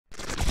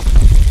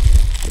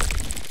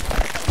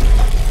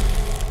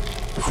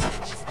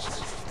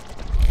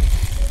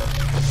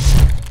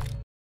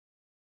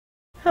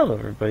Hello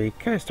everybody,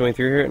 Guys23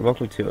 here, and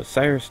welcome to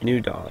Osiris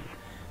New Dawn.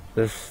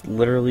 This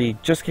literally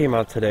just came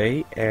out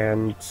today,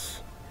 and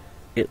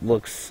it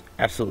looks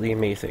absolutely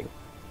amazing.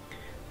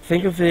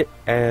 Think of it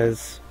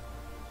as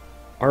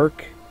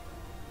Ark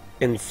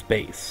in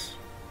space.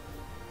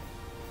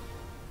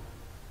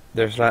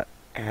 There's not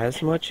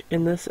as much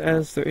in this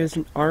as there is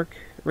in Ark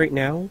right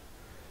now,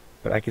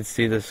 but I can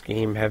see this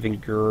game having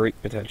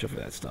great potential for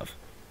that stuff.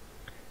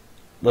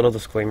 Little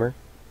disclaimer,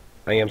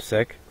 I am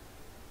sick.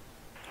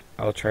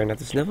 I'll try not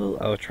to snivel,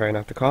 I'll try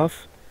not to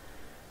cough,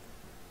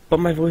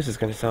 but my voice is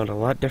going to sound a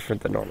lot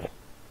different than normal.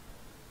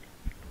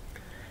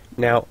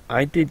 Now,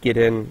 I did get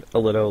in a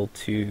little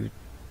to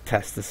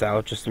test this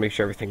out, just to make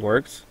sure everything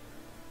works.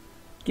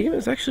 The game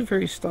is actually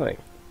very stunning.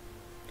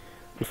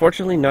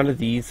 Unfortunately, none of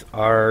these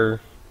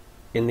are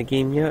in the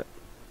game yet,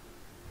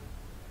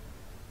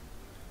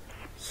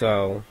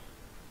 so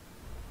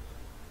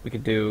we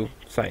could do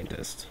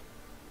Scientist.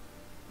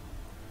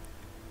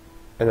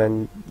 And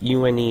then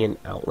UNE and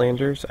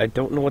Outlanders. I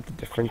don't know what the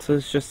difference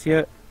is just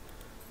yet,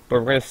 but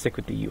we're going to stick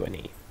with the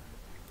UNE.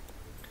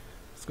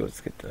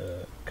 Let's get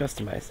the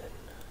customizing.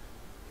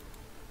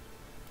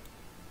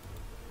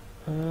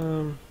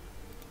 With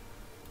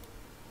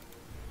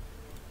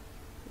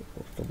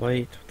the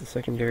white, with the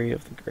secondary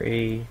of the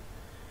gray,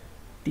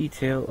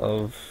 detail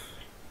of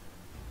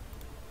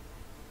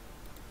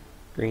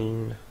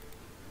green,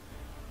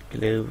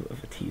 glow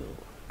of a teal,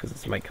 because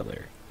it's my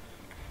color.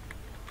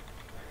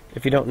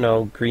 If you don't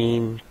know,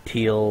 green,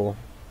 teal,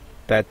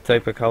 that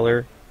type of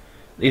color,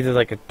 either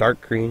like a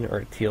dark green or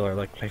a teal are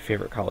like my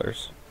favorite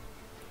colors.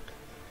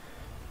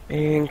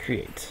 And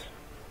create.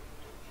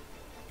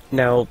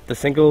 Now, the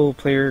single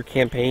player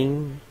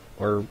campaign,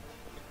 or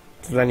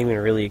it's not even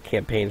really a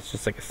campaign, it's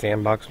just like a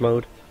sandbox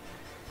mode.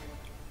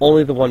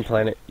 Only the one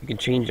planet. You can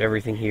change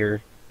everything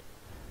here.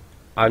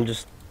 I'm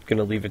just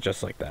gonna leave it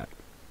just like that.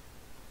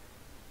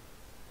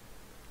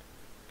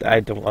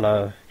 I don't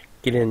wanna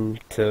get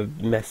into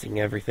messing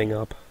everything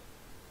up.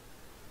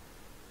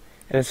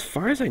 And as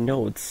far as I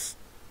know, it's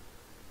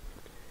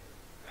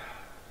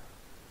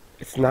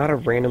not a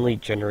randomly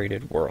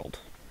generated world.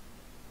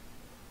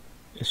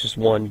 It's just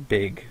one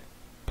big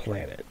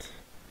planet.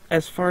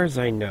 As far as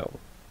I know.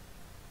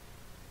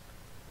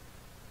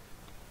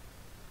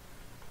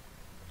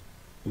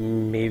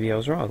 Maybe I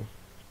was wrong,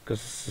 because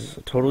this is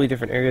a totally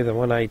different area than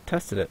when I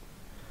tested it.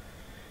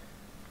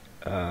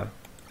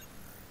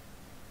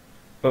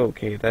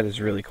 Okay, that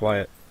is really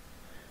quiet.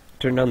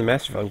 Turned down the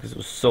master volume because it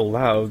was so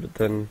loud, but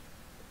then...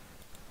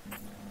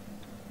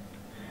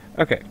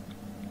 Okay,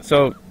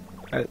 so,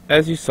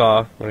 as you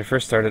saw, when I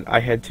first started, I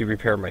had to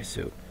repair my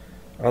suit.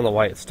 I don't know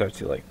why it starts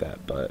you like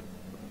that, but...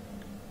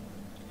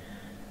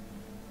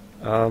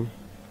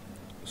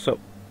 So,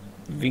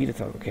 V to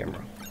toggle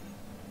camera.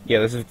 Yeah,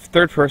 there's a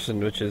third person,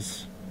 which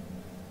is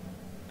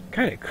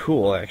kind of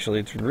cool, actually.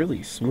 It's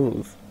really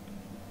smooth.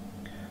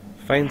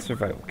 Find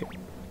survival kit.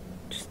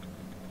 Just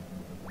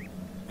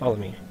follow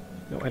me.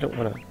 No, I don't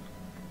want to.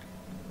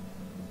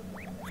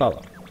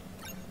 Follow.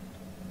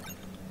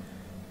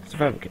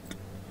 Survival kit.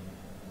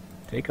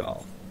 Take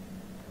all.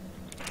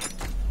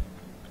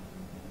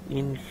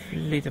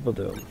 Inflatable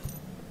dome.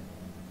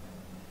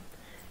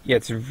 Yeah,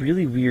 it's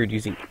really weird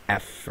using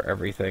F for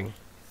everything.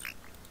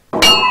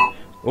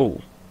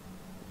 Oh.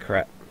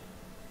 Crap.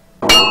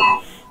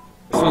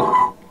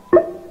 So,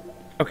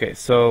 okay,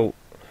 so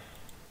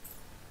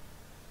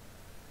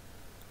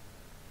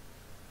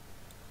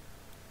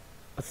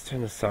let's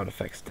turn the sound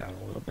effects down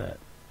a little bit.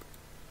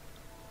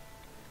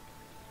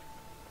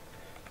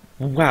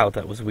 Wow,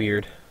 that was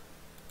weird.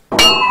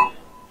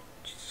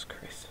 Jesus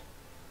Christ.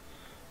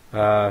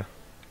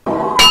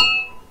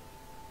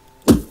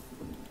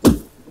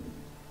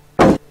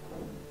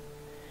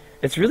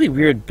 It's really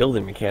weird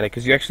building mechanic,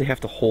 because you actually have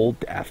to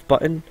hold the F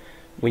button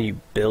when you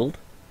build.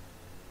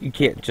 You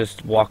can't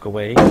just walk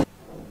away.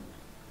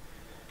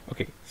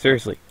 Okay,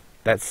 seriously,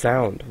 that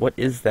sound, what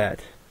is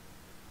that?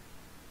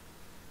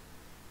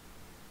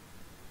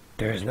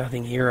 There's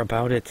nothing here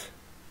about it.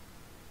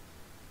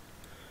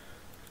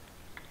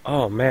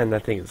 Oh man,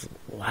 that thing is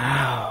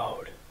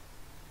loud.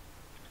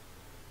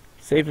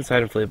 Save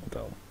inside inflatable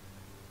dome.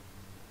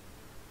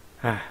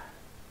 Ah.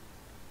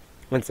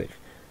 When save.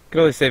 Can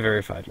only save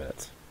every 5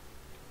 minutes.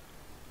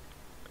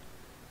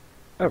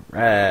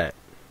 Alright.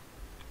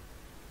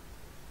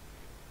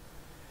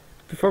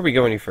 Before we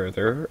go any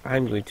further,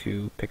 I'm going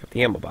to pick up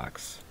the ammo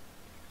box.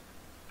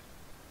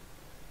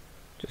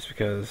 Just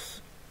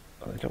because,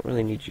 well, I don't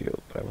really need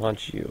you, but I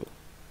want you.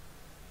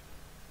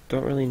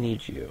 Don't really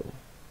need you.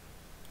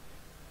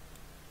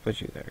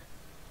 Put you there.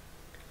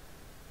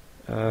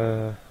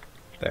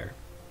 There.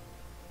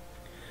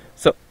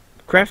 So,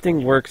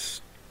 crafting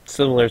works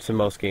similar to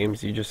most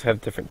games, you just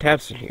have different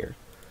tabs in here.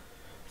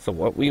 So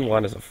what we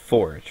want is a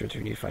forge, which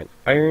we need to find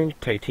iron,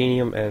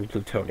 titanium, and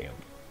plutonium.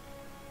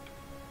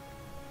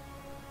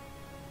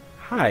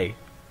 Hi.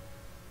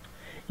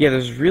 Yeah,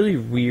 there's really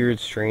weird,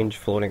 strange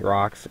floating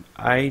rocks.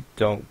 I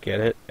don't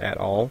get it at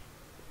all.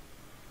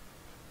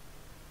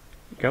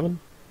 You coming?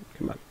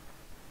 Come on.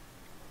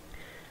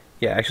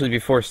 Yeah, actually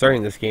before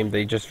starting this game,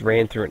 they just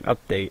ran through an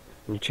update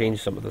and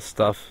changed some of the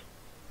stuff.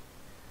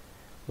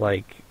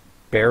 Like,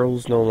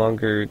 barrels no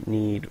longer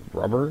need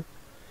rubber.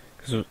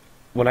 Because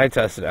when I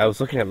tested, I was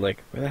looking at them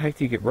like, where the heck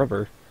do you get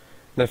rubber?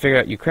 And I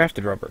figured out you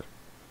crafted rubber.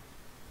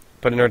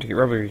 But in order to get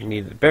rubber, you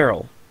need a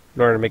barrel.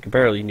 In order to make a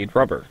barrel, you need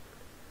rubber.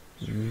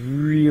 It's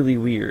really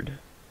weird.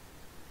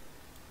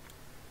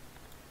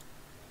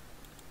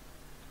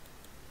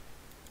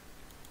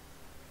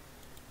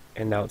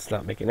 And now it's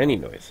not making any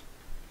noise.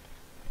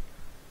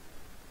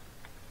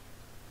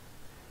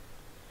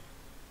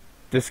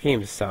 This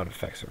game's sound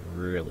effects are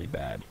really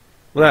bad.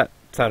 Well, not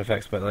sound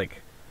effects, but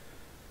like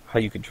how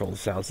you control the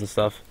sounds and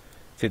stuff.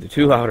 It's either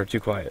too loud or too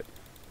quiet.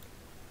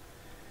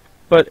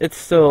 But it's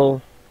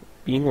still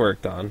being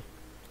worked on.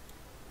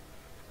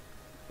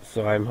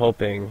 So I'm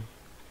hoping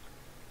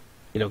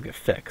it'll get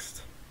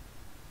fixed.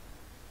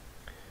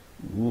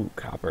 Ooh,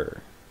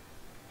 copper.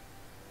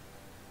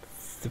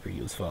 Super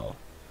useful.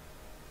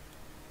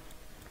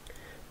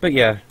 But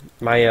yeah,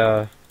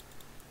 my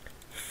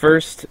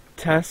first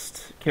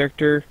test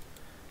character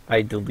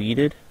I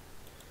deleted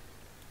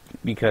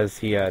because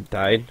he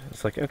died.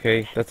 It's like,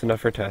 okay, that's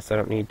enough for a test. I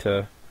don't need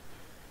to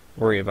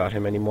worry about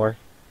him anymore.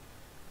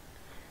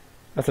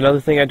 That's another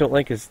thing I don't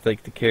like is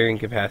like the carrying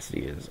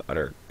capacity is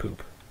utter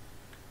poop.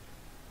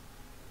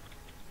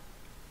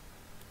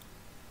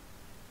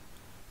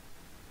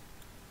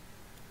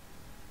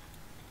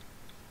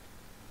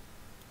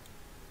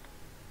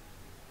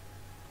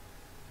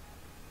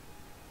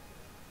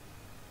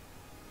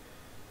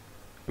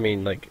 I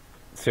mean, like,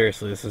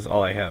 seriously, this is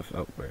all I have.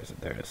 Oh, where is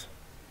it? There it is.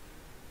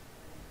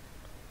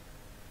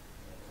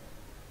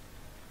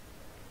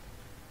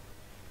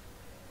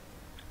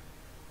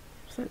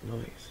 What's that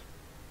noise?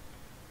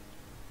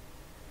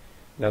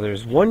 Now,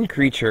 there's one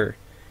creature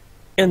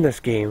in this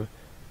game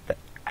that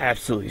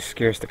absolutely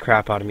scares the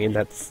crap out of me, and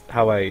that's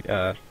how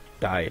I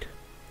died,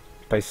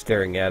 by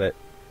staring at it.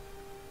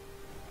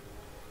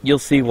 You'll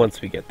see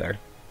once we get there.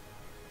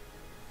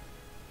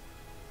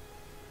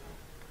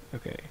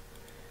 Okay.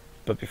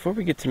 But before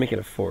we get to making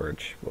a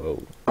forge...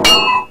 Whoa.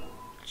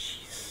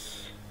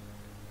 Jeez.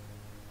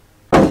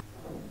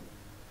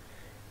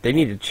 They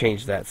need to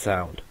change that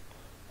sound.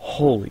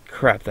 Holy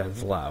crap, that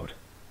is loud.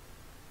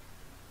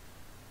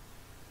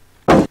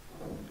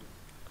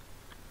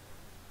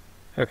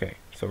 Okay,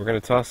 so we're going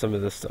to toss some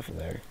of this stuff in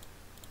there.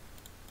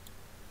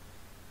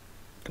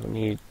 Don't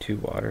need 2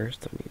 waters,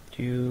 don't need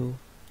you,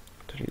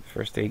 don't need the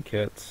first aid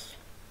kits.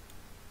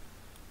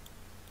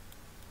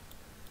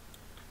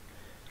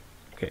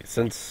 Okay,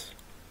 since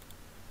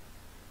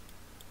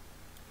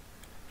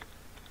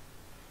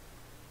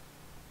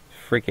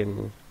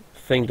freaking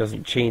thing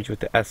doesn't change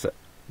with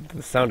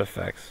the sound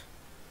effects,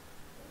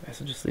 I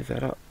guess I'll just leave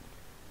that up.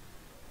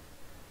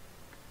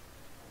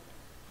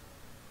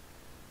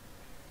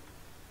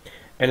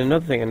 And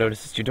another thing I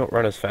noticed is you don't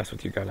run as fast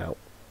with your gun out.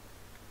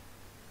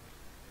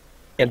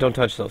 And don't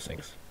touch those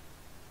things.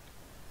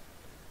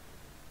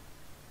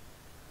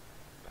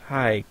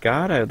 Hi,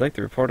 God, I would like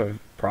to report a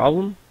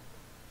problem.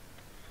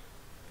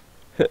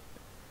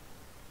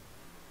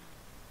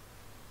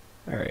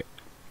 Alright.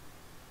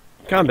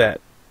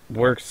 Combat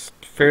works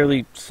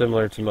fairly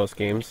similar to most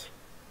games.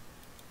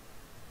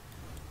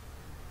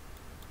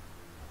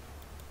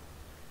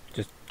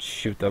 Just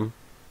shoot them.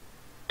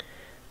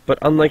 But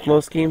unlike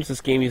most games, this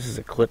game uses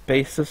a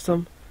clip-based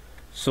system.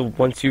 So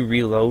once you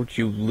reload,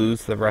 you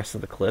lose the rest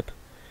of the clip,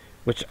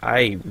 which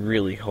I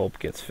really hope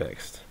gets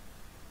fixed.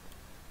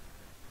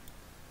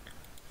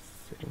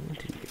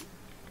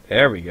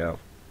 There we go.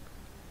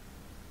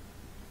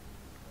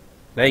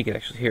 Now you can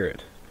actually hear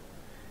it.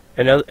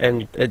 And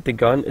the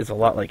gun is a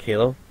lot like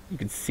Halo. You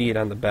can see it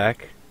on the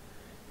back.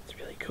 It's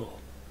really cool.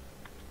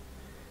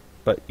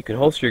 But you can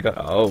holster your gun.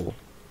 Oh.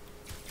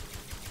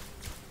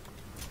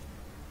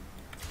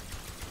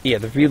 Yeah,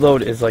 the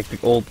reload is like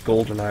the old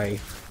GoldenEye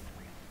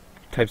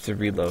types of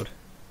reload.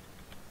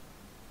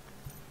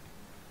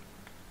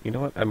 You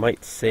know what? I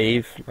might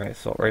save my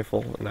assault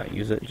rifle and not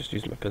use it and just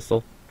use my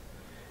pistol.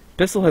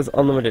 Pistol has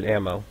unlimited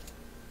ammo.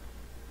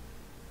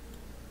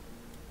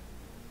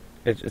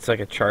 It's like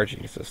a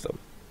charging system.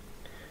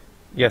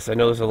 Yes, I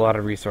know there's a lot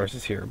of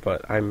resources here,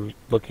 but I'm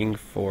looking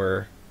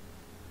for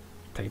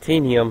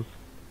titanium.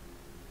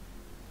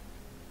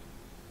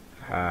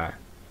 Ah.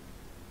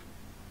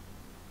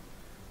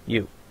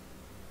 You.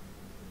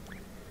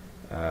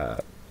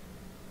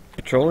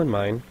 Patrol in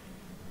mine.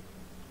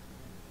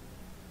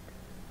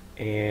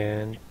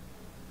 And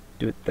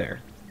do it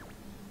there.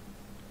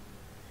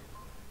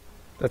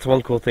 That's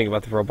one cool thing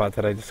about the robot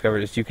that I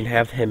discovered is you can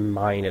have him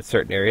mine at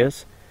certain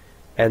areas.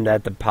 And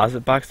that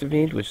deposit box that we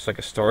need, which is like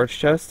a storage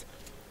chest,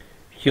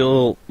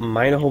 he'll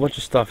mine a whole bunch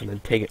of stuff and then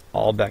take it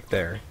all back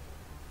there.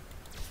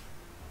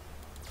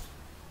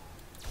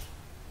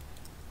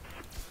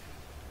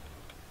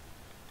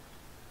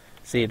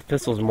 See, the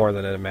pistol's more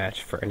than a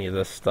match for any of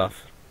this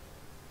stuff.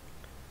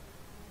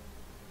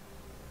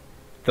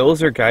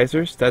 Those are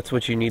geysers. That's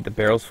what you need the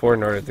barrels for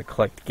in order to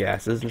collect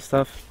gases and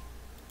stuff.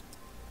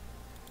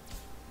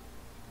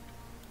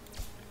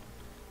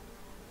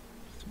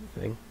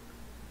 Thing.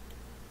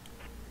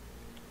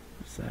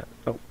 What's that?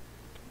 Oh,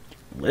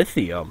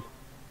 lithium.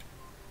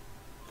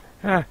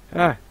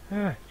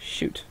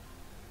 Shoot.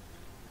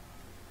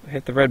 I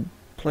hit the red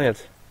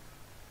plant.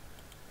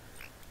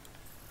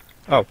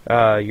 Oh,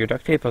 your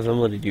duct tape has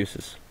unlimited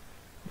uses,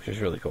 which is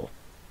really cool.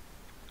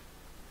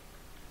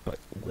 But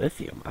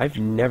lithium? I've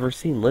never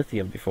seen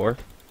lithium before.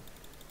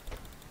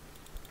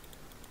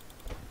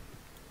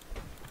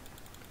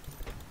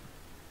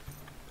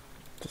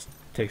 Just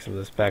take some of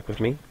this back with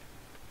me.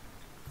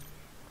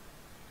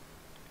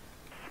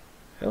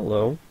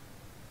 Hello.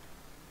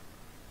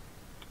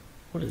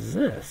 What is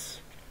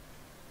this?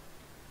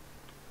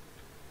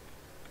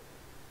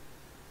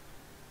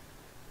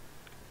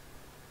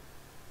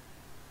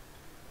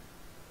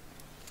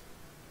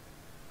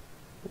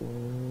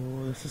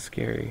 Oh, this is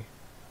scary.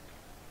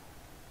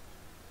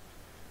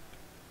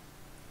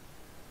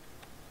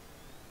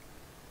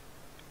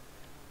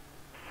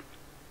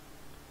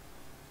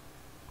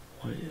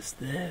 What is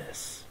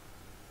this?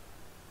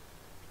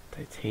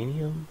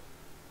 Titanium?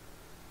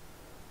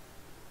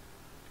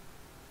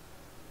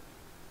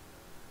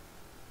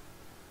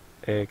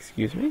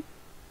 Excuse me?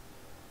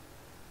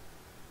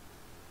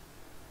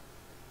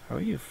 How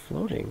are you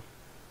floating?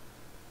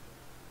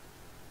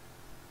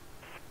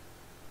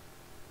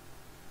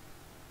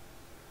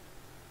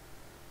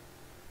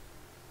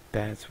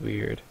 That's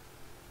weird.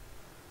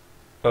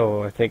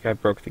 Oh, I think I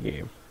broke the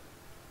game.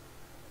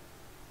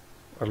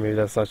 Or maybe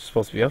that's not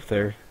supposed to be up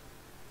there.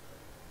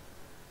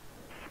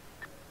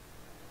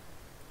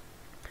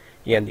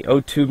 Yeah, and the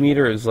O2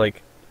 meter is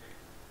like,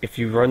 if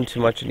you run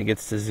too much and it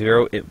gets to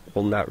 0, it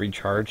will not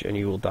recharge and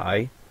you will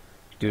die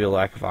due to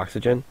lack of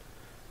oxygen.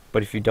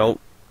 But if you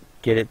don't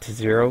get it to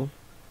 0,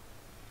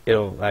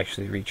 it'll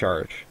actually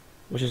recharge,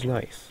 which is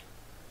nice.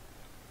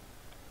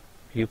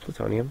 Are you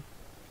plutonium?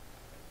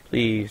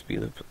 Please be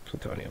the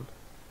plutonium.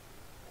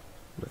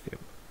 Lithium.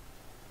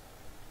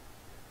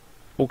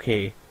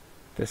 Okay,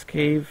 this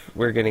cave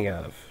we're getting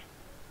out of.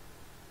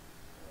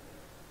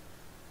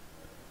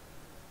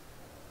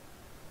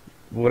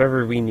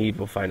 Whatever we need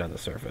we'll find on the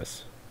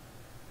surface.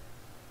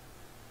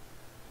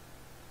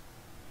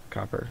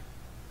 Copper.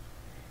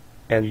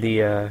 And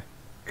the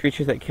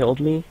creature that killed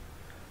me,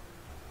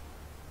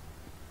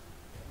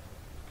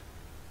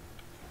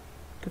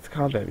 that's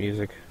combat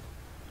music.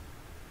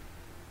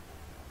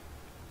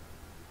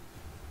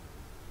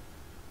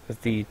 Is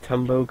the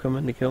Tumbo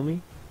coming to kill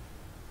me?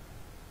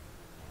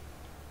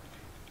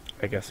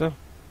 I guess so.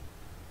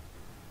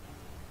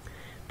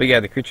 But yeah,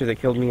 the creature that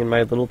killed me in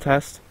my little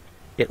test,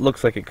 it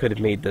looks like it could have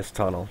made this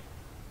tunnel.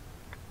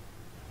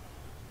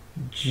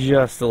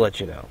 Just to let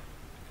you know.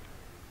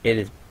 It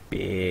is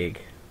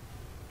big.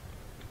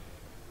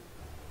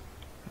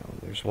 Oh,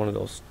 there's one of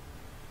those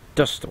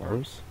dust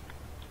storms.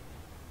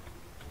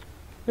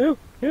 No,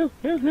 no,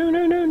 no, no,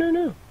 no, no, no,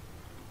 no.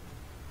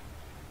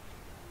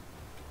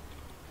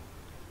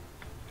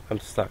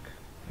 I'm stuck.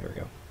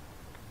 There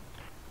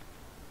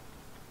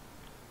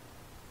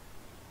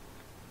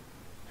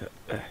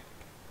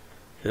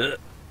we go.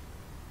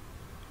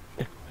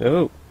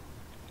 Oh.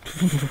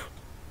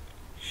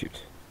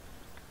 Shoot.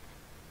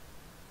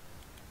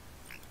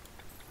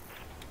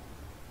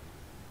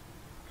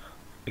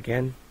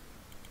 Again.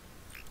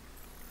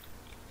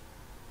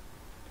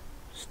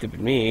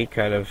 Stupid me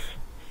kind of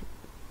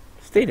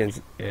stayed in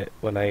it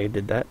when I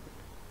did that.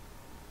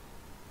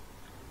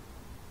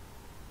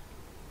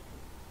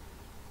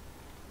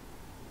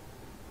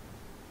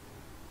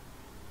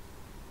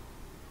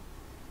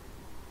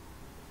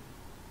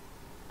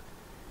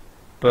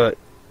 But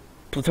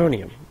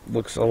plutonium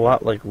looks a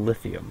lot like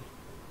lithium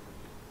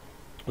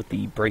with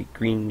the bright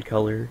green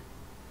color.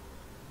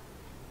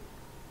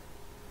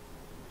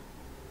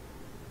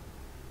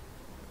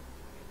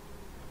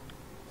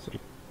 So I'm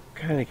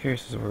kind of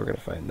curious as to where we're going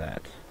to find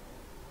that.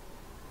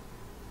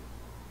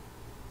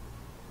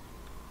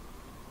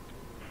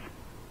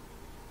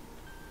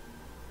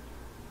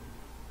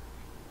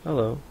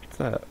 Hello, what's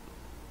that?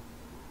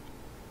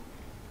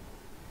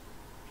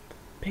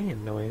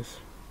 Pinging noise.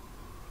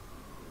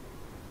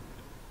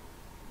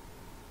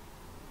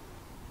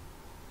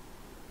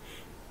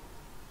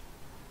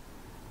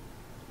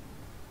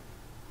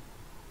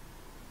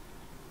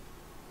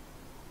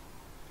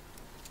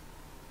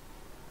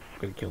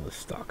 I'm gonna kill this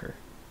stalker.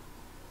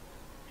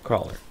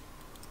 Crawler.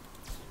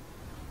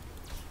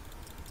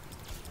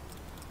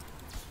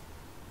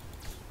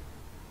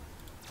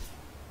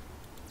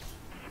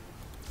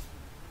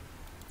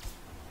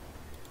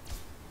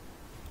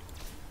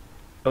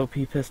 OP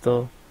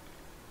pistol.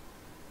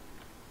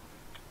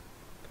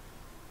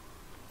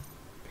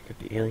 Pick up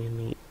the alien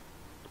meat.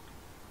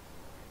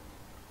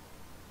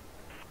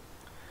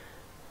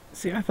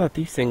 See, I thought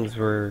these things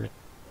were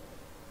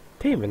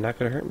tame and not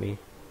gonna hurt me.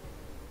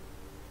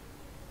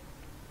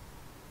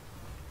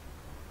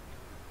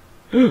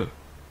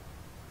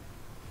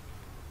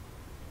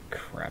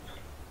 Crap.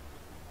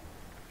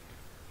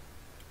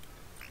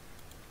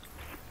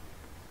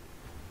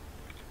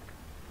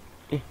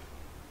 I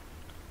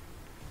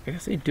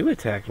guess they do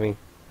attack me.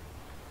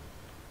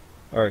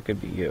 Or it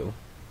could be you.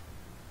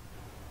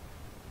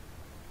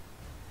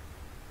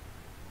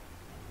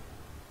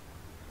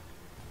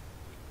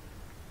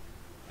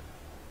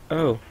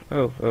 Oh,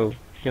 oh, oh.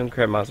 Young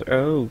crab monster.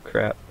 Oh,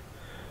 crap.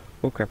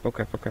 Oh, crap, oh,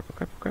 crap, oh, crap, oh,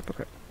 crap, oh, crap, oh,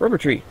 crap. Rubber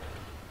tree.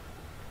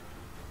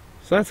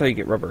 So that's how you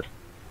get rubber.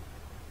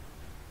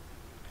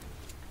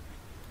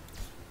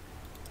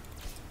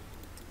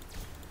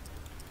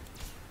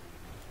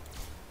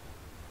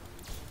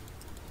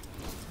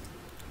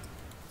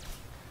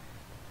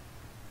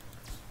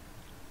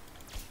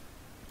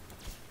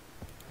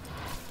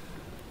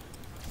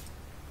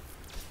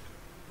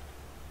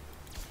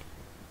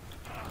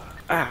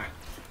 Ah!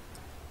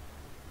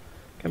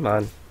 Come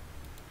on.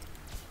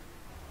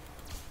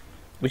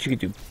 Wish you could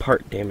do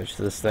part damage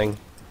to this thing.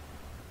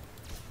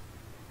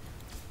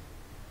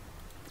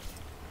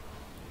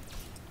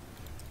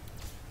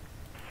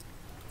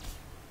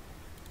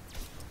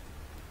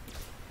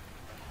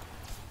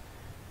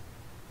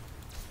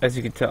 As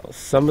you can tell,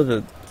 some of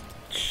the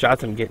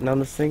shots I'm getting on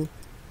this thing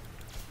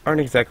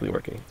aren't exactly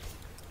working.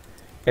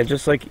 And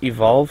just like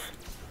Evolve,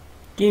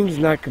 game's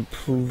not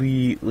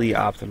completely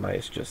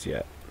optimized just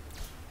yet.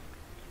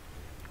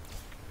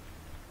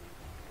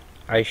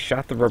 I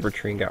shot the rubber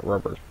tree and got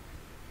rubber.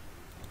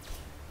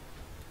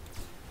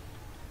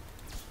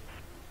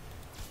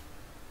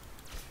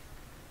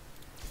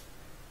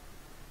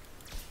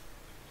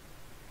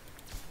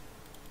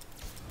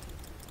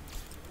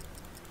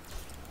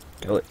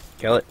 Kill it,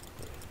 kill it.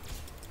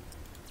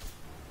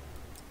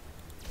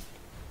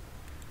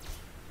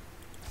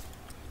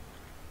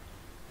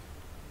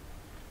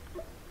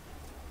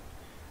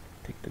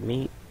 Take the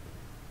meat.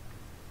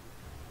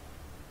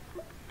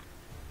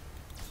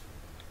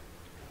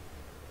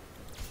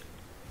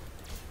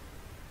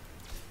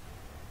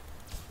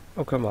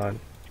 Oh, come on.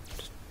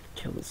 Just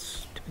kill this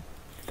stupid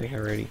thing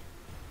already.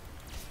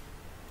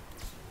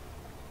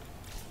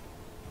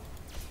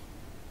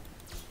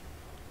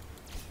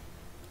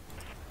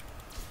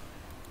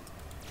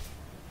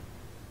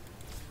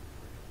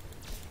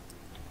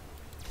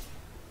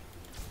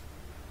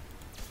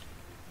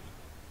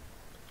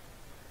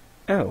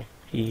 Oh,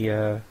 he,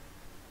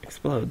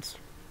 explodes.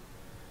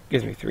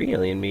 Gives me 3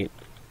 alien meat.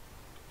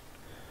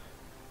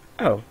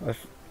 Oh,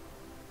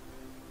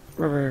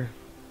 rubber.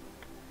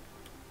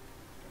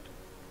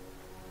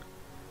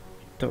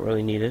 Don't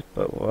really need it,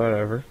 but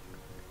whatever.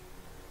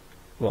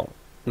 Well,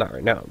 not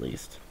right now, at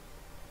least.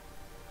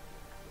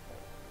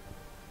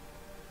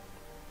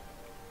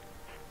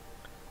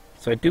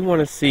 So I do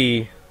want to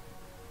see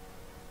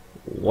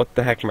what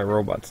the heck my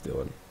robot's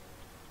doing.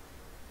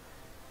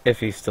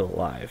 If he's still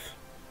alive.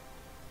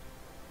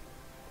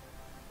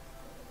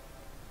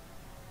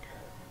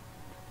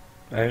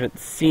 I haven't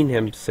seen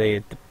him say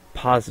it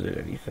deposited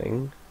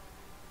anything.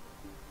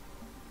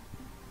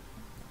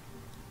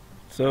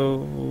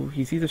 So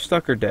he's either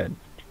stuck or dead.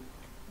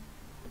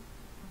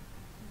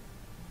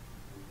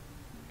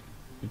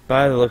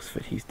 By the looks of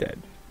it, he's dead.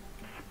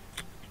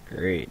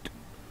 Great.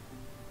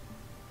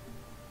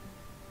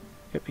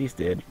 Yep, he's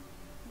dead.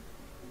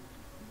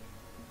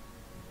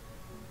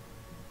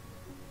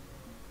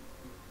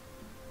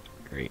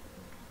 Great.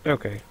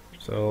 Okay,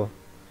 so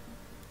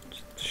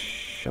just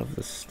shove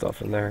this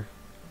stuff in there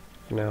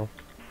for now.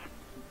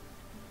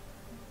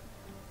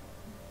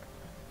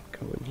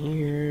 Go in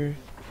here.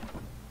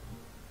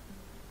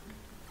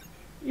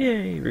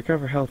 Yay,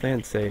 recover health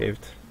and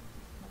saved.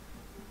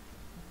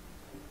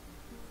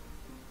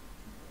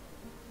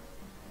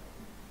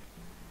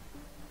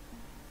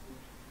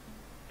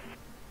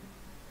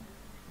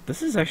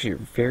 This is actually a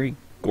very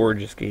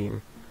gorgeous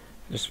game.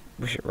 Just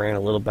wish it ran a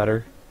little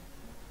better.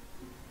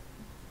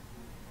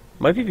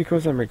 Might be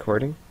because I'm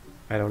recording.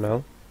 I don't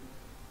know.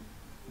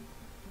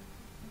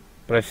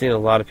 But I've seen a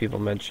lot of people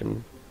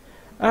mention,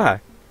 ah,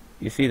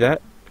 you see that?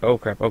 Oh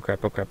crap, oh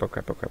crap, oh crap, oh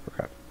crap, oh crap, oh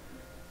crap.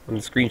 When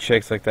the screen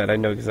shakes like that, I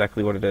know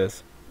exactly what it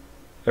is.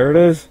 There it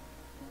is.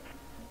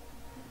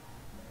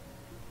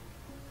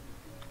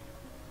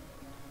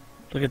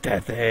 Look at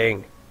that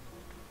thing.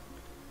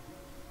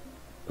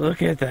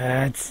 Look at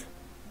that.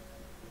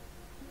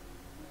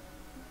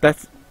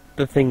 That's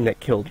the thing that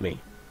killed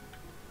me.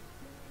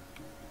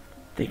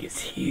 Thing is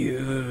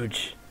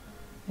huge.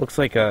 Looks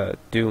like a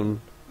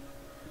dune.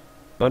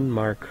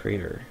 Bunmar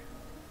crater.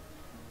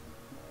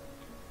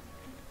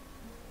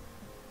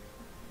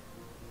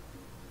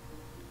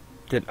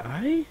 Did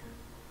I?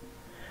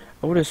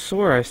 I would have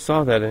swore I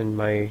saw that in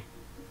my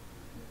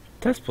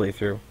test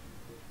playthrough.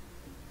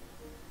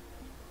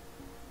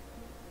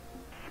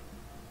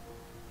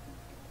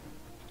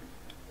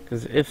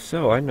 Because if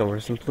so, I know where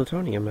some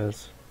plutonium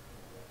is.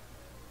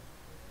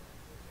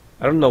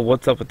 I don't know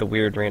what's up with the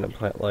weird random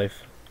plant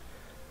life.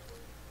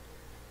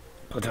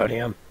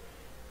 Plutonium.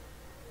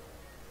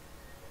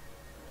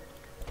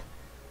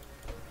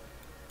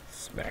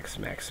 Smack,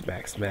 smack,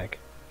 smack, smack.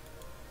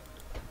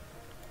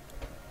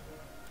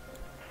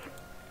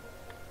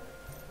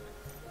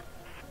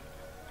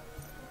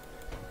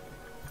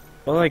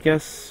 Well, I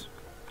guess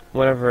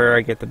whenever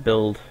I get to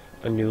build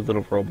a new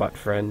little robot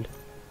friend.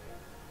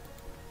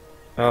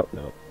 Oh,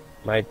 no.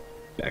 My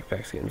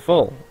backpack's getting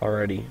full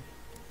already.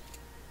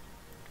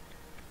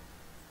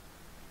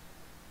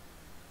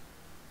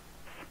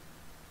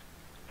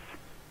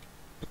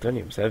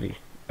 Plutonium's heavy.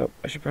 Oh,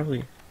 I should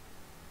probably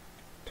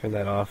turn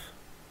that off.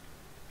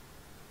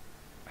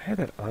 I had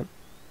that on.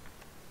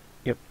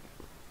 Yep.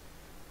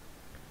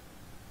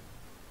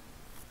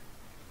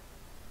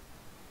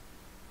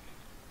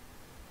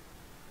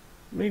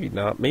 Maybe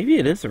not. Maybe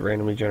it is a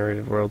randomly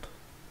generated world.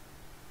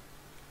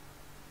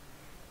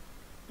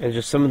 And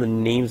just some of the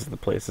names of the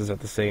places are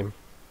the same.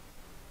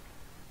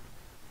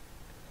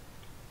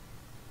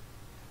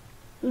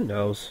 Who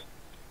knows?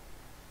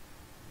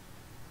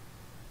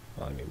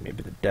 Well, I mean,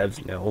 maybe the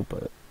devs know,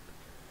 but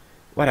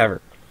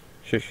whatever.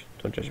 Shush,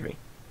 don't judge me.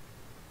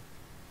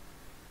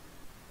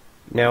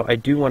 Now, I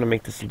do want to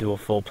make this into a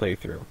full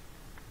playthrough.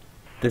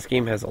 This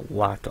game has a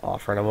lot to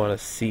offer, and I want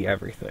to see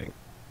everything.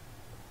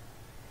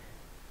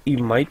 You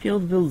might be able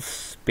to build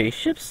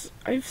spaceships,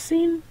 I've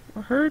seen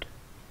or heard.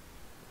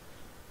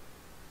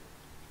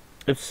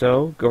 If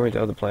so, going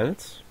to other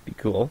planets, be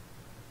cool.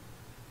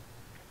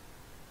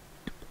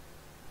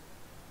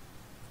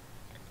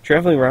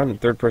 Traveling around in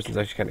third person is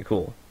actually kind of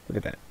cool. Look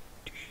at that.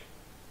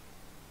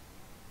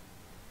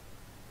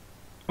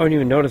 Oh, I didn't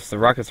even notice the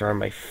rockets are on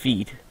my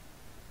feet.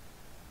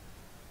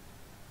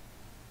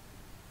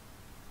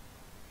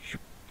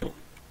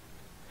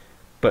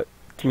 But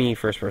to me,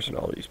 first person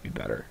will always be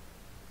better.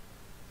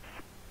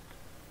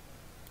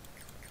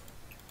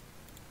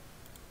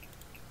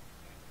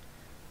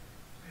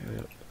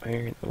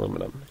 Iron,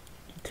 aluminum,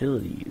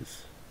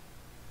 utilities.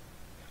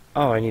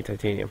 Oh, I need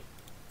titanium.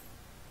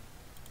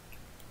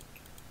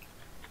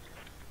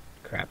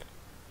 Crap.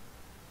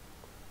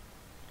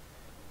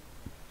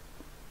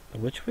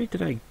 Which way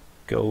did I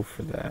go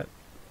for that?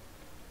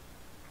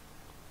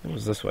 It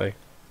was this way.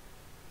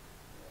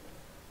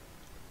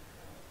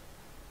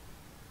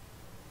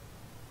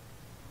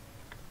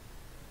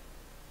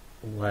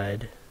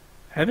 Lead.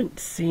 I haven't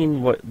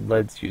seen what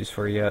lead's used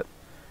for yet.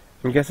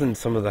 I'm guessing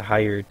some of the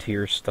higher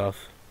tier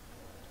stuff.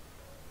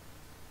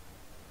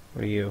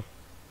 What are you?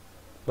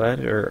 Lead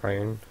or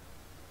iron?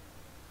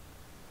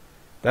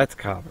 That's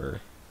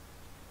copper.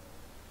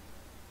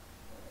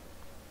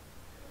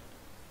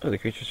 Oh, the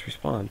creatures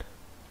respawned.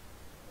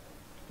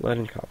 Lead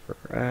and copper.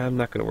 I'm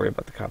not going to worry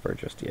about the copper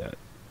just yet.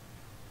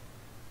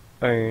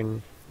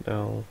 Iron.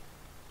 No.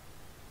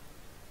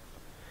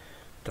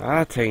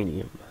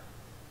 Titanium.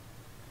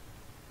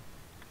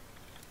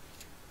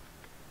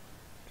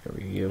 Here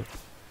are you.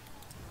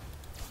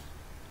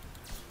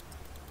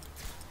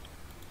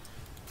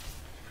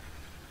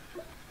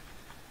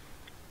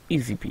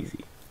 Easy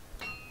peasy.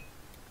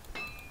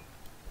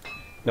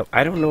 No,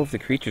 I don't know if the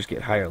creatures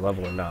get higher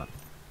level or not.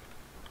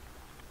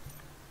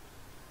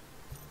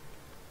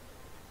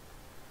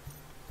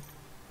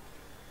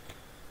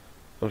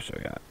 What else do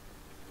I got?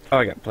 Oh,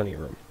 I got plenty of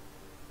room.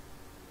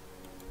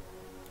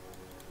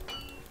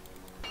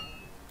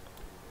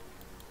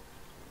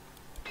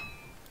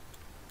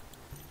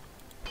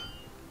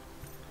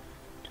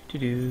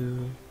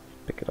 Do-do-do.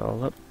 Pick it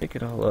all up, pick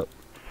it all up.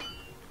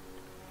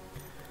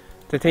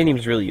 Titanium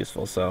is really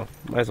useful, so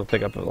might as well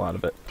pick up a lot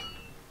of it.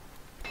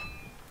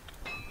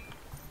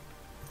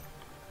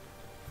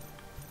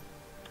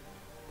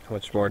 How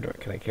much more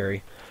can I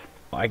carry?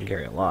 Well, I can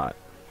carry a lot.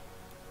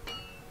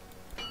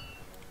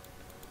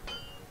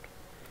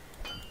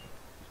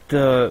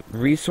 The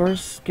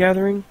resource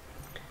gathering,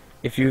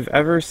 if you've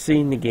ever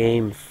seen the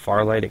game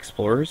Farlight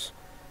Explorers,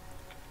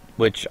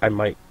 which I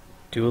might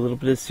do a little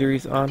bit of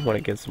series on when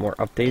it gets more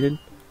updated.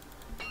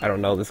 I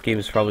don't know, this game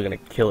is probably going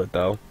to kill it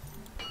though.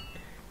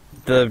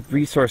 The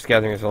resource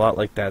gathering is a lot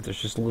like that.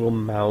 There's just little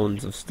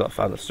mounds of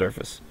stuff on the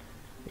surface.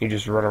 You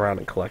just run around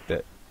and collect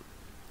it.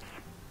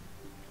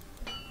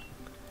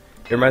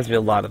 It reminds me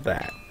a lot of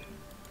that.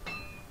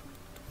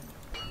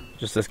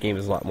 Just this game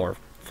is a lot more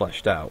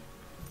fleshed out,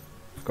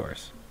 of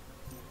course.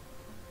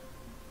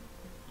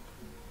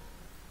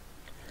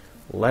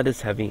 Lead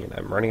is heavy and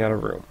I'm running out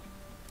of room.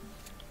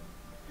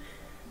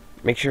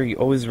 Make sure you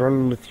always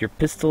run with your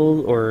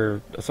pistol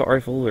or assault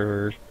rifle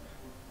or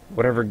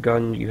whatever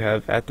gun you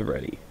have at the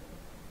ready.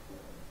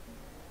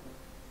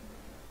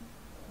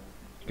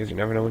 Because you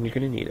never know when you're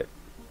going to need it.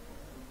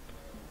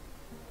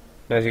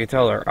 Now, as you can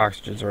tell, our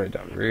oxygen's running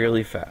down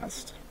really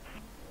fast.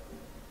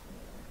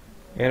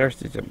 And our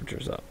steam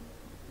temperature's up.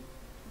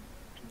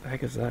 What the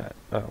heck is that?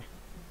 Oh.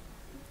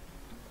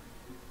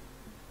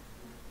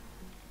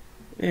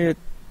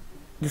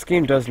 This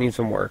game does need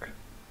some work.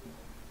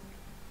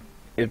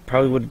 It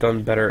probably would have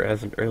done better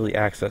as an early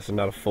access and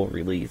not a full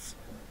release.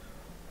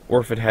 Or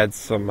if it had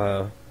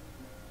some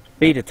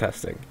beta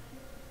testing.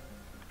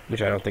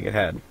 Which I don't think it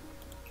had.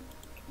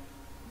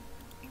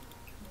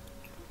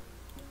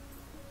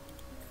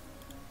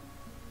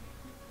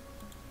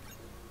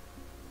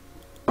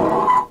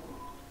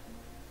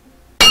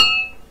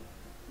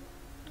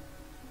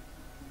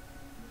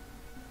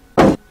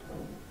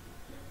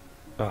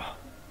 Oh.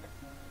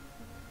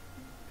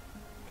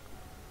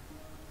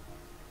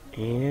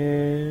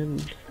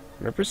 And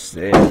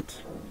 100%.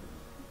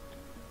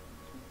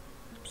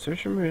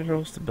 Search for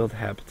minerals to build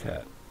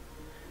habitat.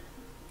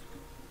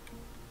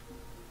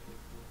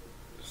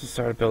 This is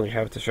start building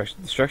habitat structure.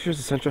 The structure is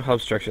a central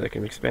hub structure that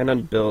can expand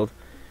and build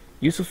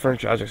Useful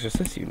furniture objects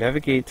assist you.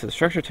 Navigate to the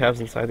structure tabs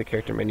inside the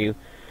character menu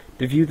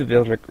to view the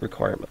build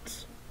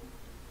requirements.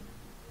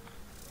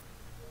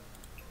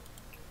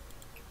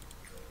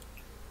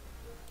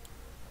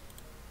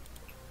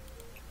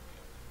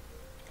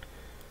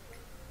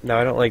 No,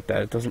 I don't like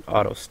that. It doesn't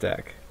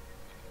auto-stack.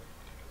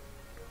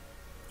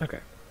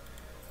 Okay.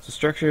 So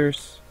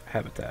structures,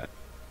 habitat.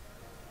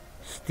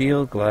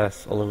 Steel,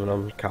 glass,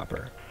 aluminum,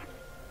 copper.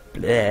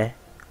 Bleh.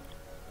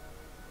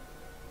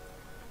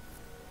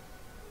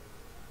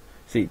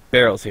 See,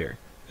 barrels here.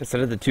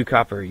 Instead of the 2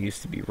 copper, it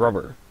used to be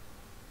rubber.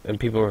 And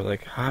people were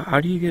like, how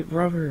do you get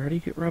rubber? How do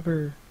you get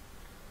rubber?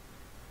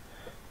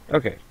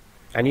 Okay.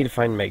 I need to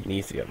find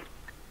magnesium.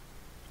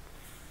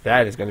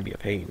 That is going to be a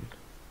pain.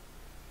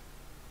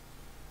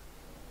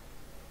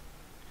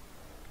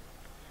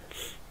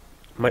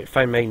 Might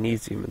find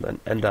magnesium and then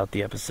end out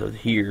the episode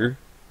here.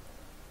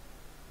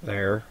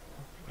 There.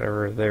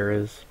 Whatever there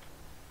is.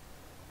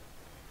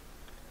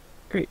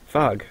 Great.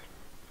 Fog.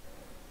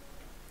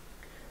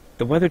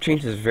 The weather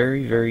changes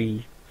very,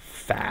 very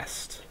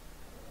fast.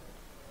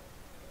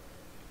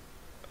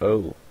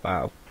 Oh,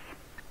 wow.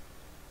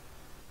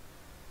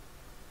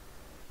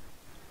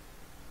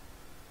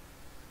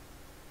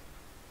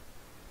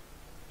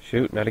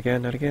 Shoot, not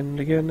again, not again,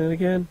 not again, not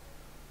again.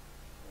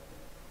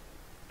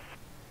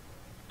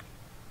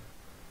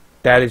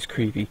 That is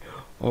creepy.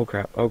 Oh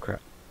crap, oh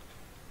crap.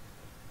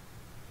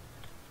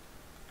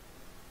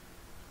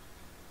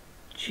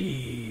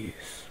 Jeez.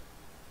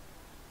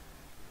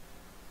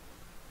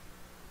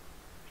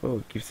 Oh,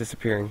 it keeps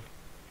disappearing.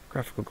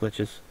 Graphical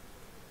glitches.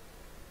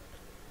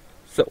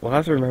 So, we'll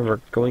have to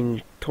remember,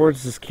 going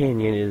towards this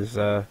canyon is,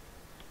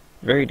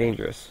 very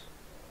dangerous.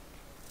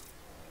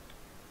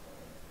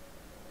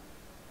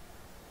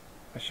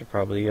 I should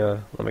probably,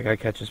 let my guy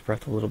catch his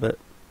breath a little bit.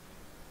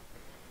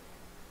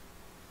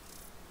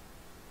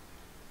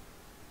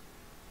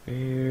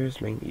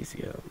 Where's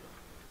magnesium?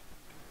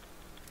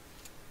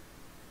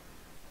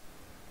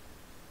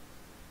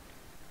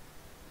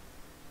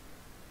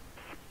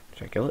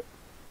 Should I kill it?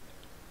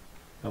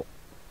 Nope.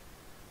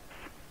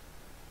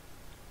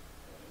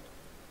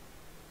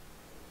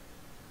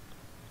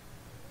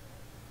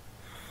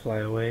 Fly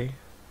away.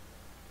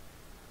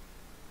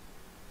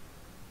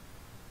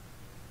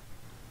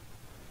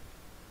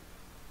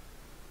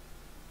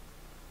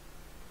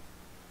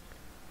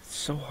 It's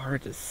so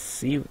hard to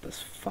see with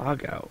this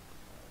fog out.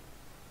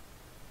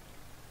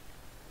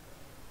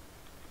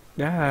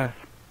 Ah.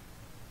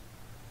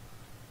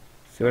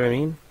 See what I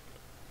mean?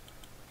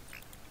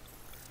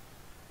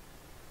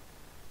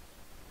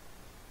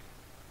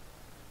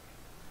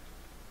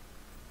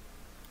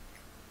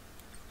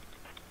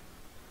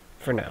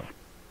 For now.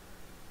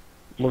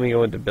 When we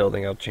go into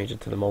building, I'll change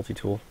it to the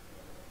multi-tool.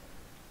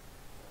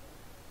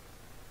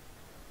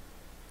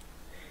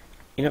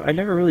 You know, I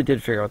never really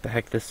did figure out what the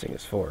heck this thing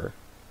is for.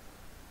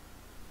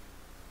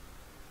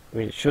 I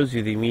mean, it shows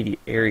you the immediate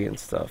area and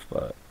stuff,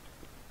 but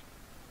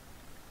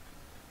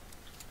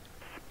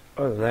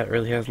other than that, it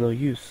really has no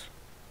use.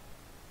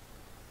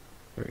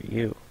 Where are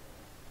you?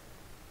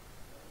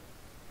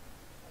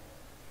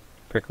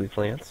 Prickly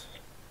plants.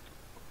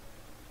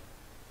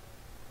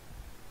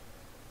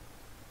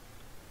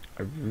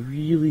 I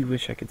really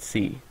wish I could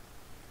see.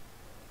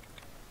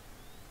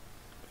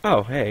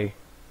 Oh, hey.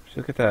 Just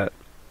look at that.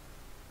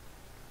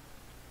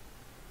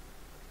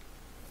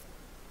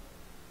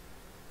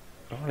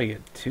 I don't want to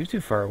get too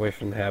far away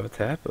from the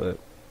habitat, but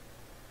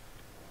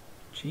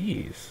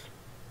jeez.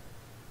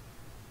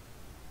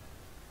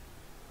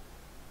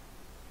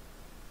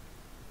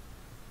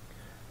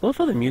 I love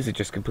how the music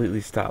just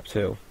completely stopped,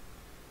 too.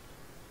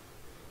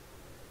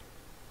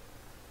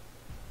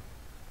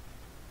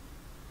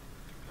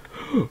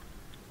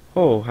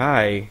 Oh,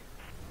 hi.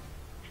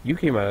 You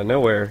came out of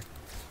nowhere.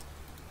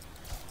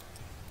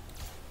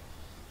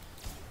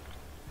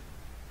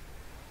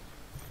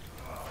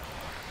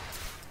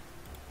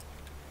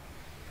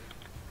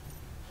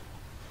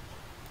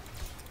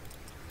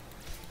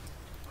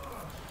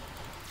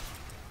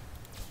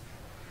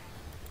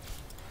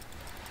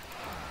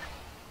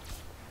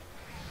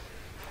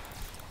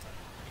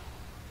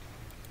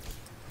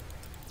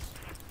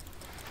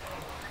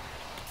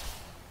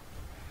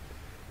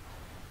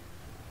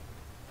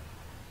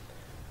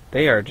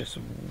 They are just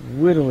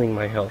whittling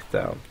my health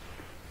down.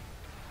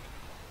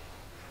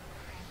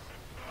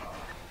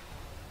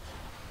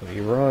 Let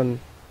me run.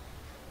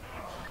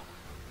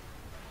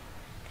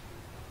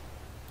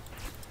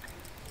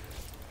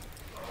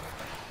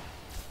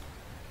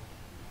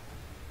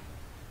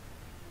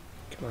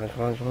 Come on,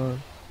 come on, come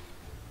on.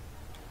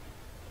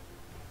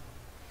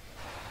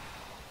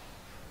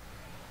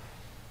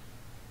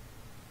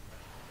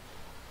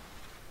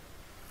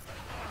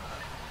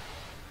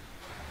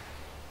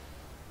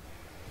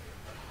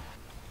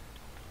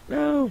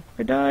 No,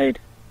 I died.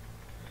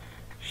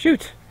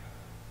 Shoot.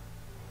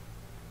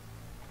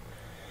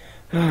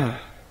 You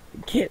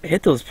can't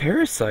hit those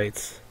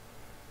parasites.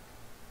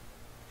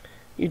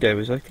 You died,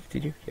 was like,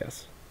 did you?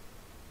 Yes.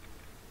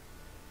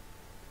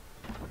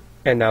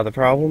 And now the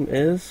problem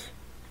is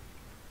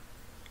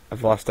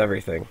I've lost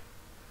everything.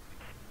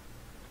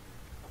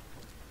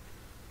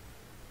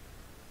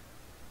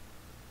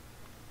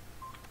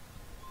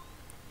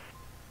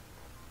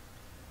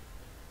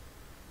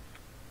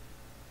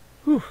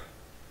 Whew.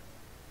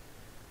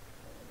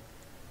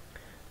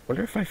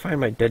 Wonder if I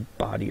find my dead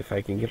body, if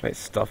I can get my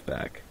stuff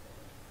back.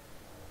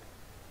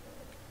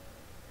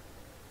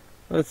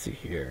 Let's see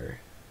here.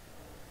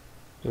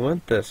 We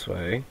went this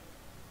way.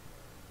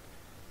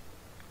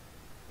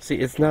 See,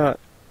 it's not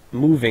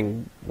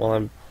moving while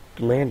I'm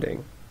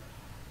landing.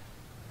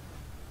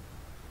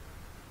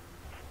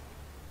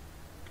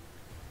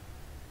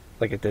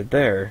 Like it did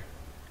there.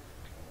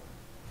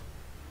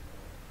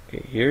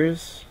 Okay,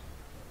 here's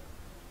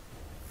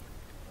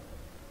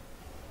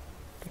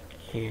the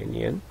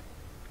canyon.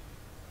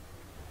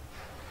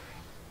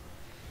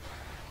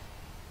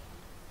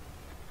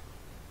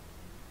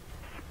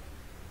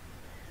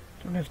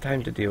 Don't have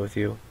time to deal with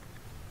you.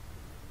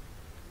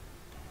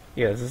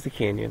 Yeah, this is the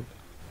canyon.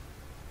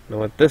 I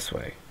went this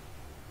way.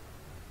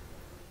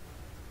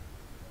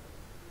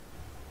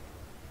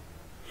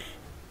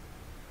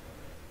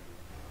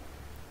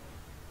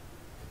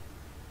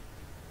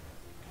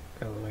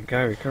 Gotta let my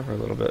guy recover a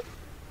little bit.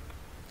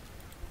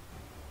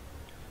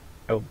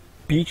 I'll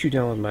beat you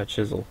down with my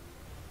chisel.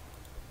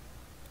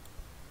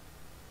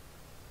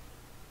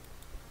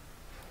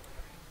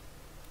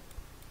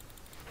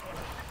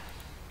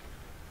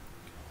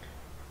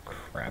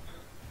 Crap.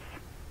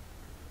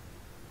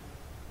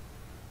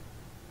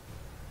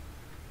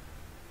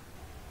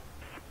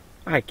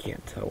 I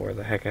can't tell where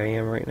the heck I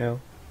am right now.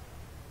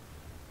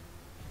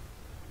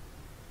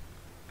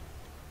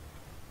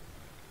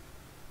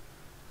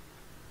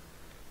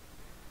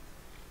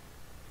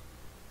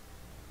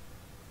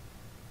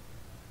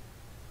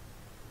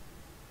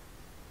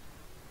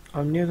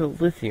 I'm near the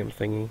lithium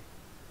thingy.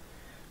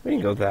 We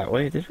didn't go that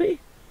way, did we?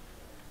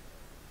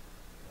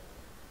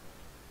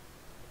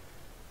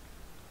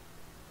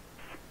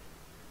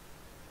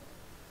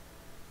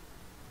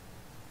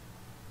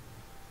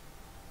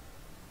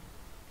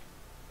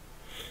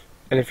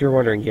 And if you're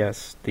wondering,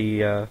 yes,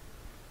 the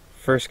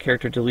first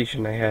character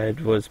deletion I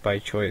had was by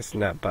choice,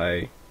 not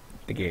by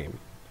the game.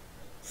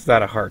 It's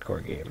not a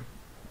hardcore game.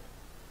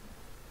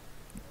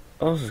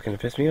 Oh, this is gonna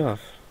piss me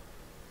off.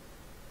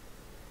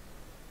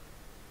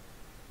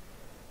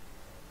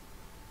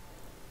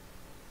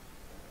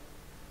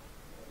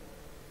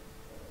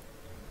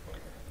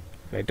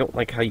 I don't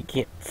like how you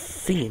can't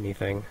see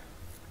anything.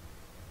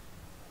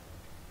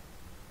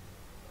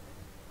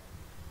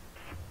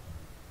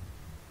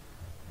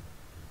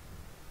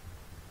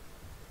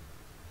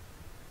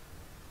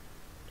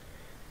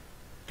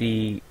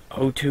 The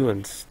O2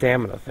 and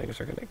stamina things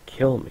are gonna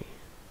kill me.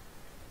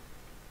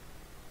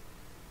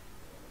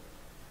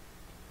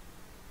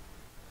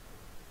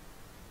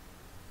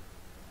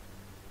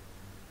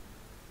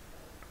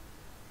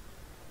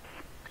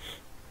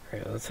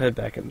 Alright, let's head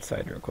back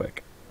inside real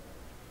quick.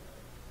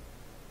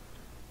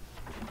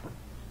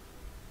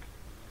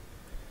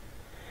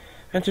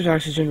 Entered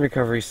oxygen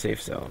recovery safe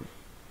zone.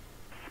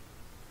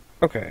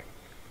 Okay.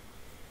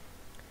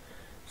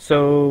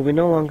 So, we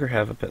no longer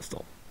have a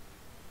pistol.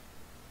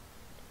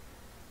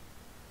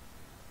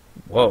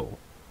 Whoa.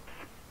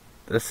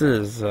 This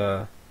is,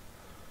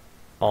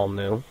 all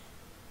new.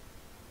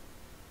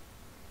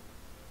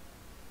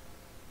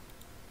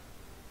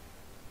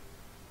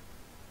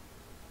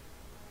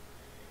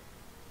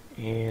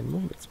 And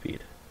movement speed.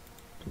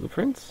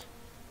 Blueprints?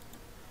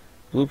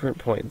 Blueprint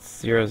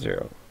points,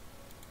 0.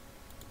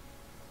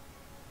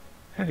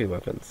 Heavy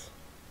weapons.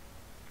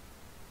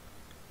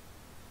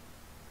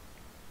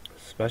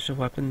 Special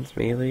weapons,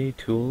 melee,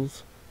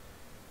 tools.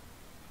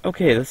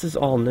 Okay, this is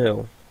all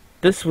new.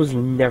 This was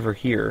never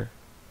here.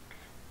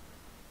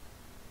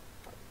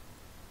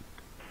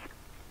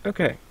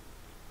 Okay.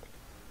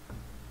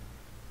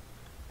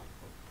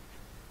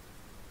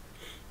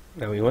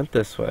 Now we went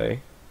this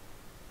way.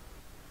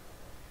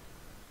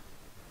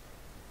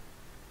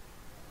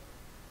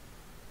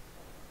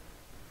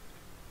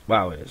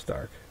 Wow, it is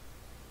dark.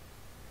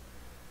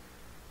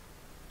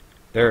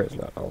 There is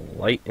not a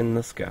light in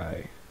the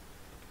sky.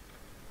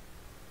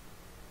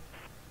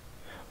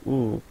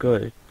 Ooh,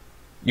 good.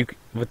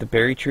 With the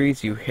berry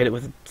trees, you hit it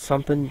with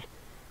something,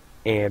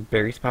 and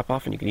berries pop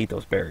off, and you can eat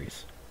those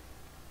berries.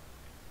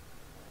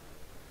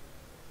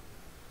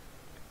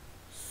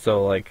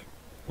 So, like,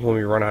 when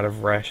we run out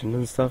of rations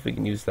and stuff, we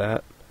can use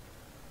that.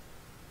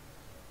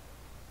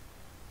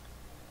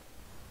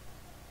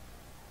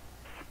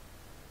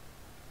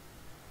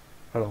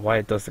 I don't know why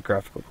it does the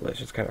graphical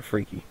glitch. It's kind of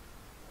freaky.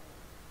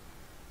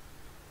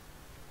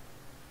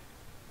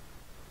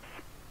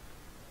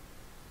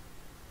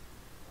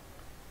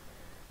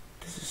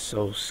 This is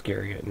so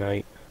scary at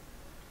night.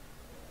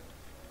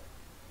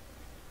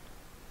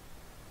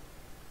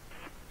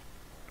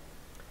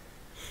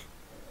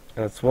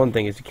 And that's one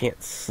thing, is you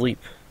can't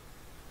sleep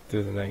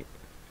through the night.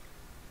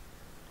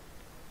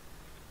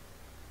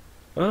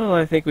 Oh,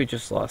 I think we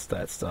just lost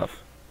that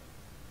stuff.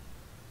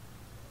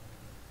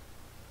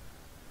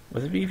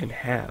 What did we even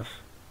have?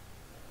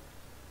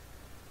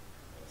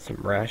 Some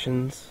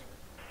rations.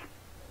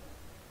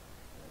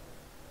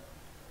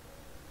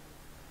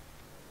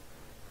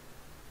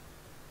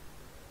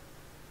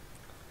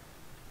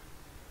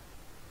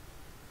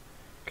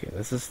 Okay,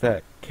 this is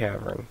that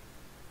cavern.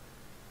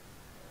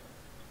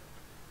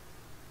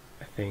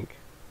 think.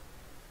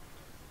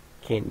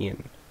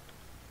 Canyon.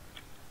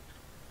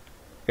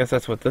 Guess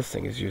that's what this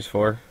thing is used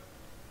for.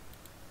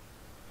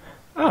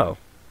 Oh.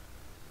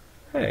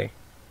 Hey.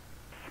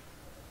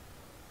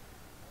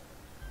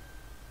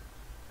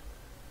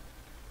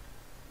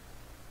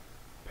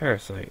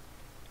 Parasite.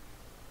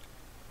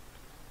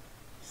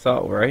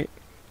 Salt, right?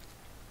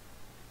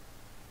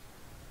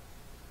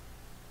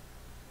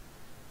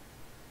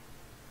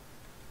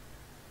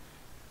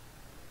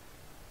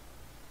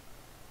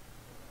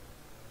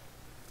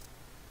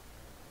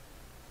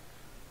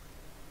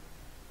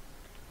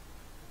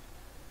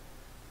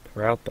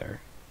 We're out there.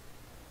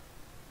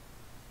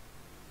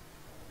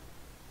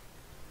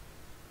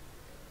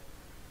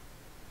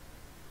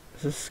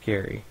 This is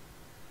scary.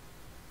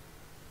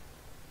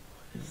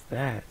 What is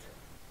that?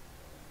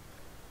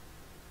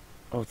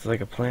 Oh, it's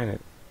like a planet.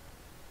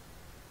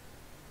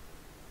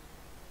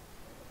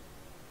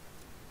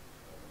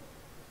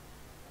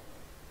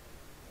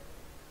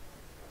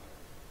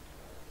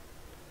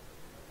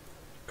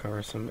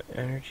 Cover some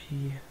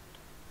energy.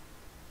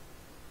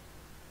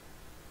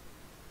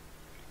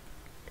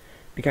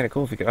 Be kind of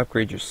cool if you could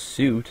upgrade your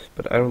suit,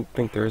 but I don't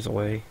think there is a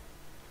way.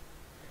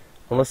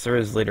 Unless there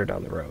is later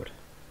down the road.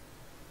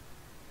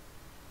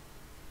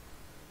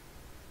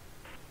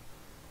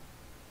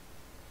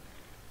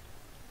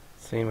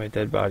 See, my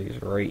dead body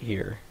is right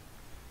here.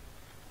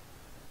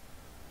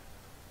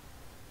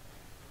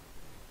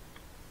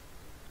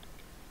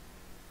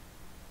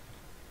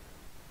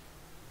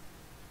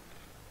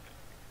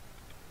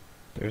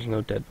 There's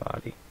no dead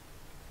body.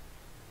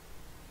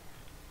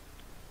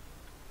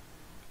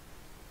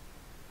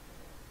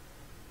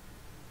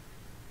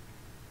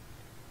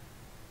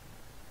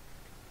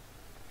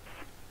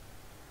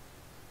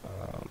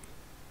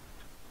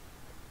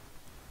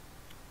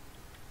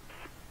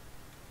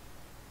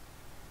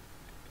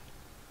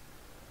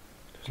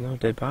 There's no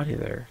dead body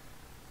there.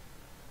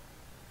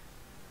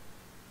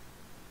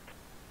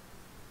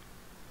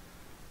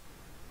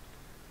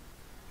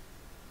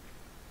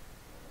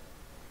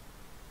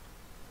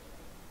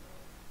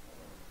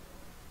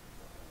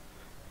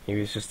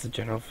 Maybe it's just the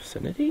general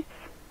vicinity?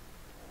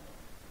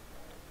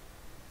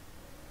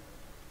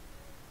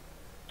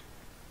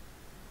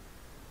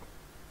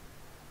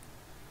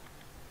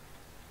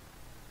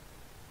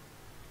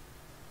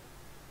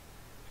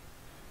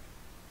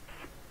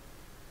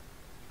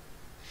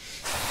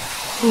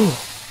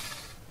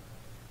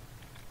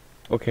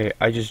 Okay,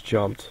 I just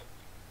jumped.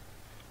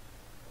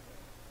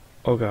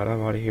 Oh god,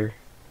 I'm out of here.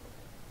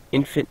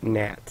 Infant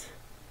gnat.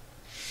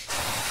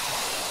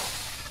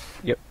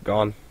 Yep,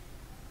 gone.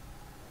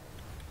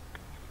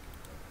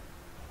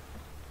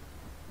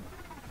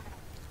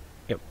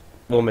 Yep,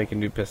 we'll make a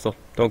new pistol.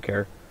 Don't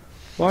care.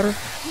 Water?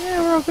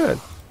 Yeah, we're all good.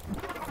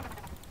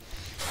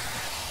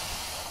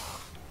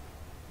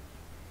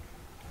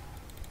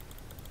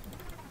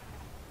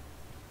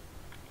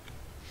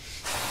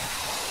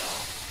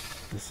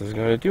 This isn't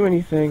going to do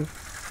anything.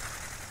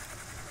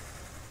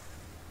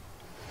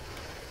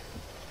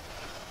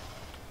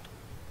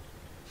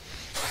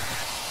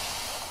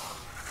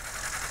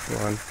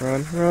 Run,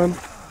 run, run.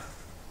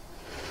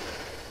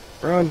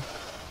 Run.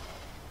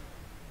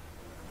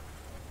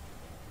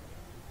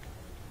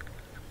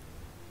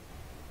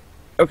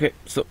 Okay,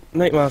 so,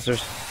 night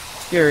monsters.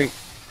 Scary.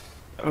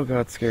 Oh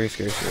god, scary,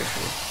 scary, scary,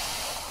 scary.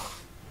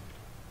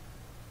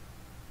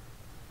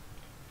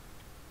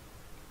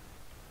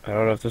 I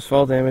don't know if there's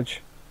fall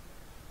damage.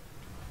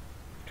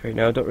 Right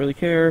now, don't really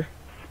care.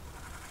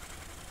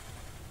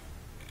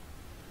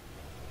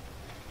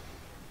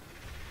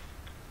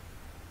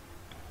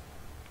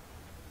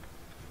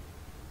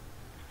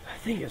 That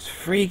thing is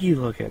freaky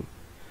looking.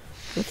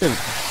 That's an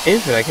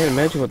infant. I can't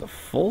imagine what the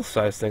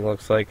full-size thing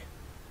looks like.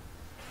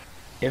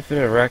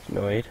 Infinite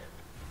arachnoid.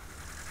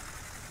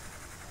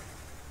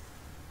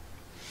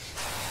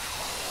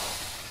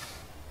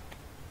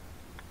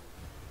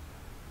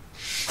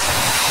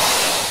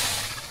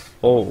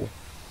 Oh,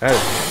 that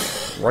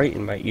is right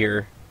in my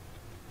ear.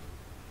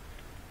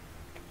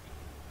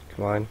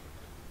 Come on.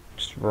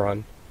 Just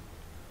run.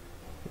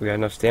 We got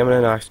enough stamina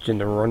and oxygen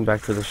to run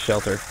back to the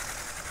shelter.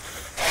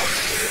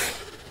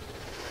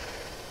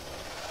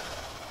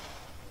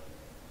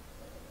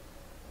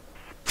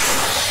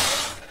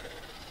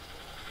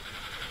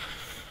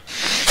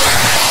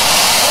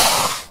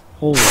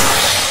 Holy.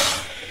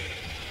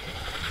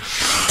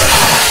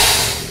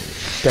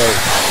 That is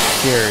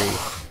scary.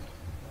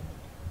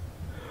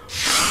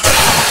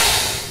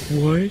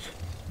 What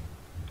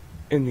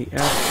in the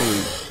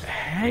absolute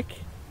heck?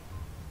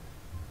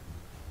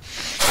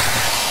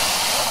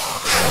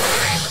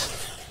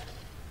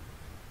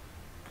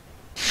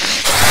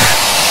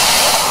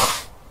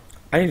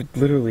 I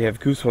literally have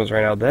goosebumps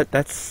right now.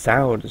 That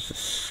sound is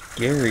just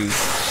scary.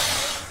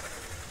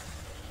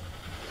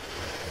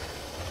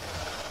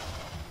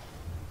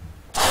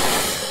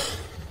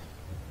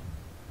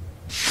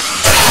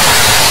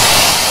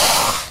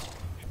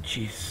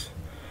 Jeez.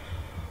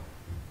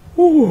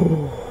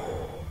 Ooh.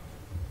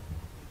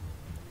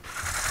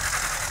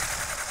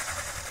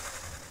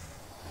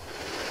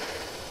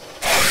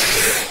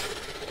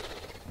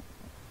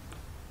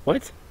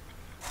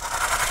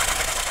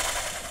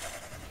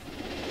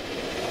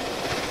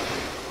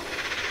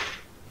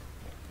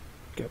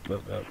 Go.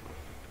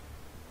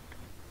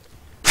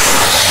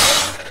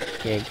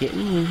 Can't get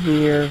in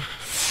here.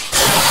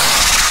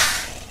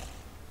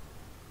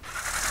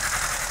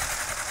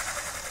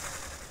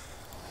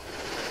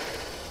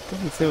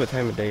 Doesn't say what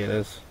time of day it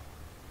is.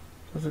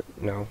 Does it?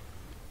 No.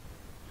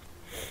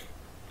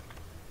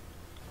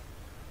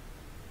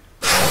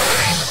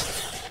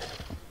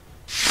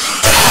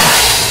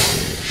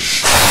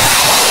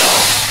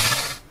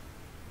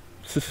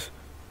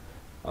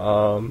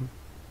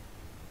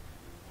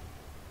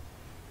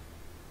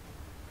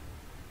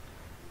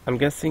 I'm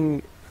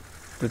guessing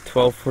the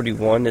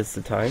 12:41 is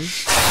the time,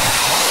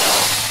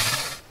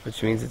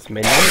 which means it's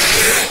midnight.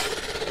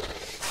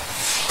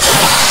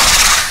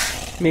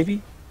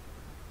 Maybe.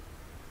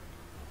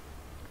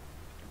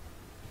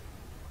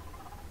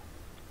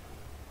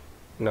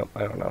 Nope,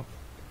 I don't know.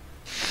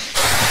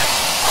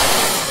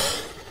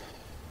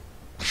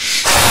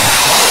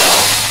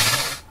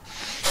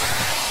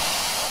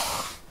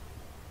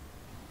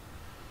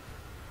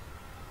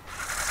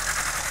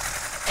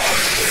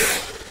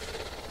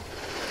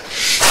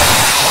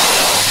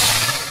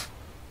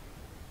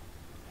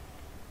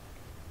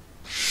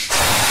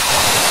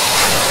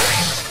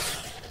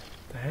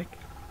 The heck?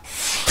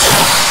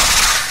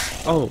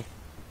 Oh.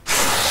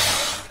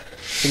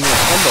 Give me a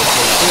combo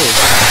thing too.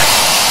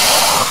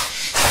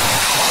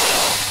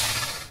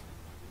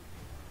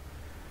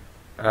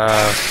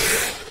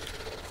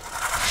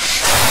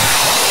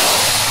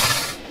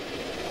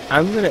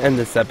 I'm gonna end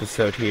this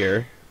episode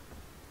here.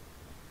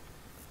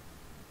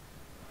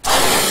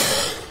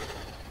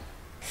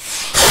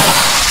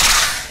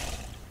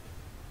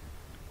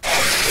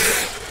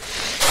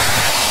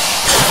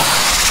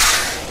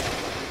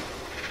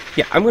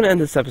 Yeah, I'm gonna end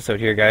this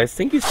episode here, guys.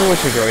 Thank you so much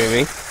for joining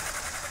me.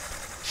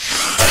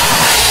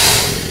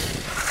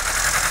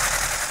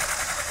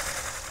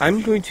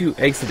 I'm going to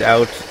exit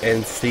out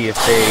and see if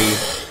they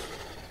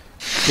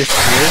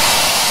disappear.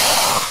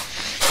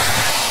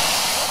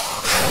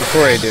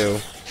 Before I do,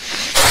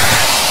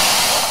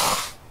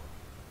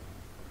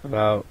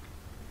 about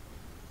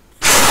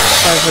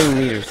 500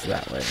 meters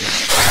that way,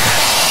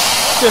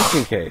 just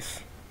in case.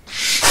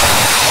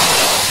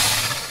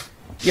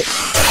 Yep.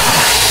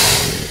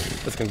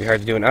 It's gonna be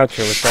hard to do an outro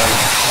with them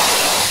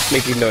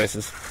making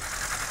noises.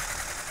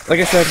 Like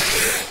I said,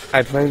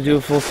 I plan to do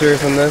a full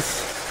series on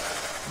this.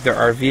 There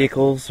are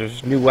vehicles,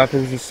 there's new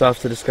weapons and stuff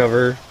to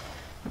discover.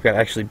 We've got to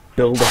actually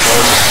build a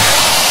home.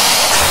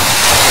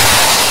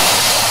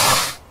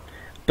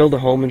 Build a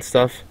home and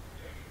stuff.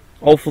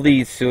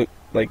 Hopefully soon,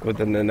 like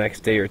within the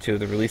next day or two,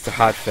 they'll release a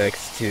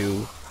hotfix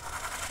to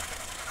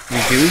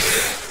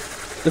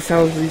reduce the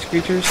sounds of these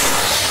creatures,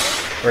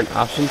 or an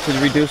option to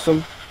reduce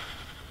them.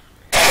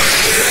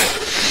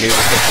 Maybe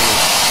they'll fix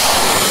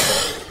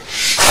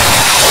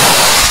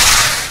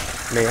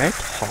them. May I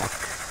talk?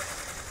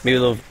 Maybe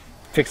they'll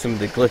fix some of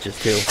the glitches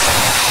too.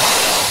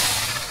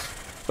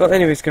 Well,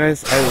 anyways,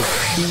 guys, I will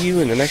see you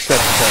in the next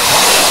episode.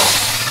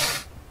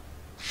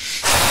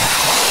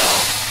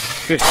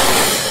 Shush.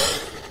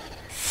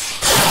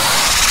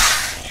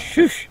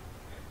 Shush.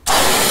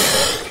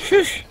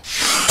 Shush.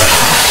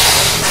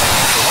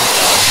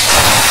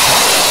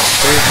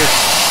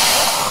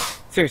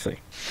 Seriously.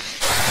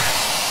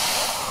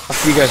 I'll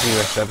see you guys in the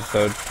next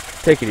episode.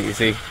 Take it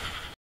easy.